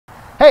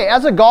Hey,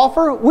 as a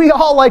golfer, we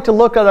all like to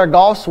look at our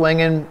golf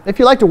swing, and if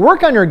you like to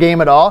work on your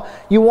game at all,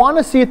 you want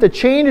to see if the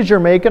changes you're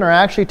making are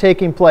actually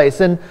taking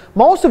place. And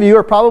most of you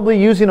are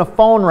probably using a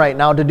phone right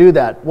now to do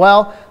that.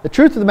 Well, the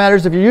truth of the matter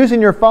is if you're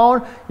using your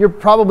phone, you're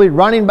probably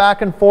running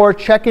back and forth,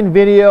 checking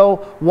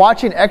video,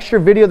 watching extra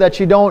video that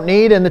you don't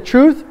need, and the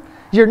truth,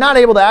 you're not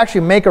able to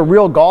actually make a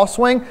real golf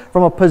swing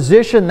from a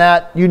position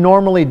that you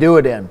normally do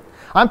it in.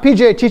 I'm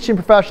PGA teaching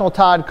professional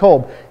Todd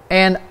Kolb,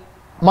 and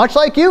much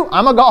like you,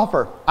 I'm a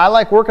golfer. I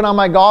like working on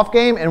my golf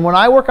game, and when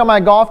I work on my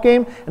golf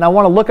game and I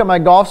want to look at my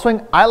golf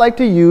swing, I like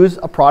to use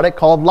a product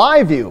called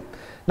LiveView.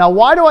 Now,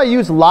 why do I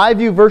use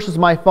LiveView versus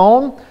my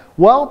phone?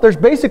 Well, there's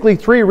basically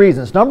three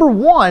reasons. Number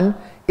one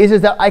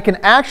is that I can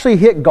actually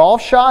hit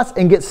golf shots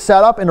and get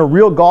set up in a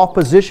real golf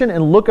position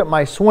and look at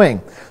my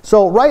swing.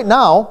 So right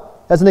now,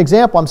 as an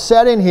example, I'm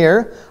set in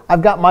here.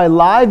 I've got my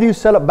LiveView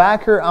set up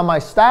back here on my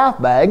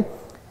staff bag,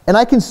 and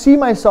I can see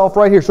myself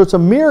right here. So it's a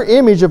mirror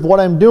image of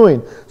what I'm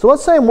doing. So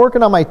let's say I'm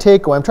working on my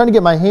takeaway. I'm trying to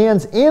get my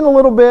hands in a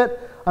little bit.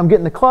 I'm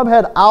getting the club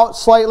head out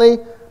slightly.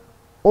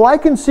 Well, I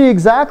can see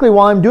exactly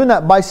while I'm doing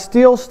that by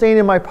still staying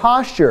in my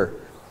posture.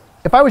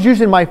 If I was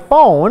using my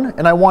phone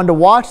and I wanted to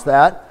watch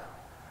that,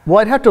 well,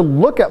 I'd have to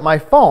look at my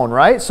phone,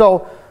 right?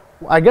 So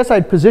I guess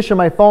I'd position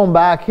my phone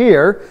back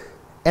here,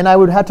 and I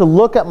would have to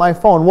look at my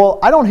phone. Well,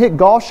 I don't hit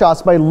golf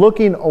shots by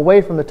looking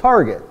away from the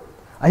target.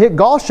 I hit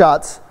golf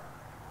shots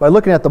by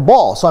looking at the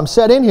ball. So I'm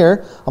set in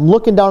here, I'm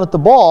looking down at the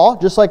ball,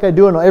 just like I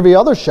do in every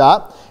other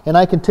shot, and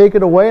I can take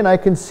it away and I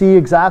can see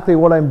exactly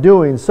what I'm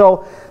doing.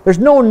 So there's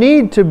no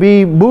need to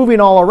be moving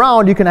all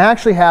around. You can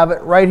actually have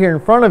it right here in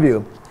front of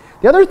you.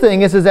 The other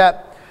thing is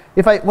that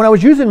when I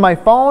was using my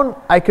phone,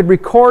 I could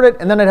record it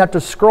and then I'd have to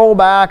scroll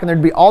back and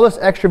there'd be all this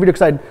extra video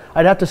because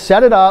I'd have to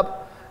set it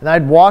up and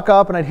I'd walk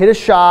up and I'd hit a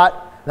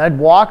shot and I'd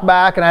walk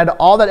back and I had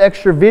all that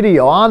extra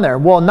video on there.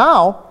 Well,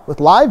 now with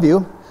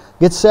LiveView,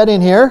 get set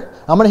in here.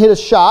 I'm going to hit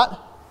a shot.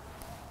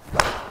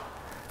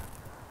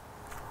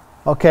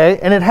 Okay,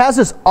 and it has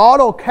this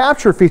auto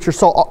capture feature.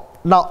 So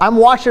now I'm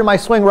watching my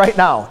swing right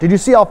now. Did you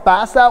see how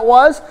fast that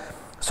was?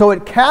 So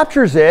it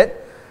captures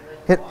it.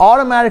 It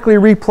automatically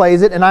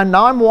replays it, and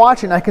now I'm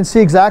watching. I can see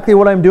exactly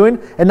what I'm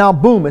doing, and now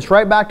boom, it's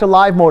right back to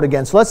live mode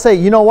again. So let's say,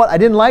 you know what, I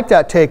didn't like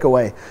that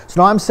takeaway.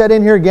 So now I'm set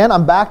in here again.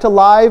 I'm back to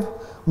live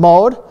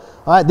mode.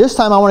 All right, this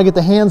time I want to get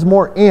the hands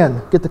more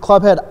in, get the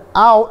club head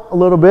out a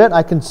little bit.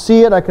 I can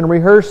see it, I can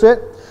rehearse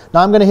it.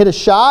 Now I'm going to hit a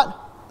shot.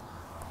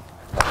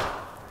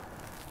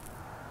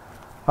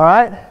 All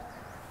right,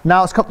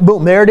 now it's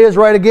boom, there it is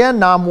right again.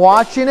 Now I'm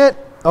watching it.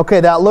 Okay,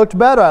 that looked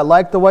better. I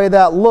like the way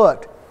that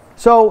looked.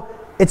 So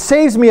it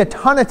saves me a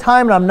ton of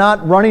time and I'm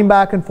not running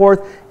back and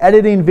forth,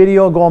 editing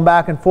video, going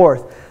back and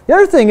forth. The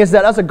other thing is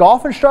that as a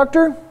golf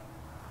instructor,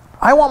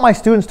 I want my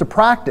students to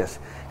practice.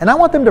 And I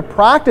want them to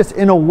practice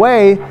in a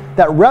way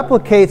that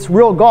replicates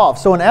real golf.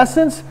 So in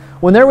essence,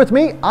 when they're with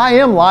me, I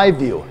am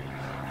LiveView.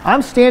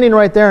 I'm standing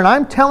right there and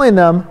I'm telling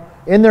them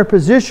in their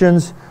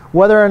positions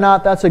whether or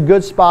not that's a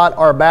good spot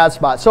or a bad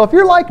spot. So if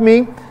you're like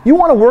me, you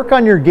want to work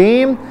on your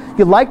game,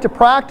 you like to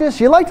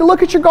practice, you like to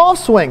look at your golf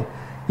swing,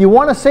 you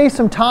want to save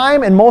some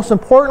time, and most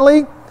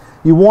importantly,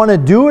 you want to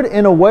do it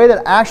in a way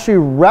that actually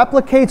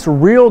replicates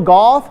real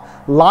golf,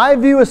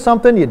 LiveView is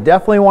something you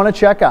definitely want to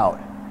check out.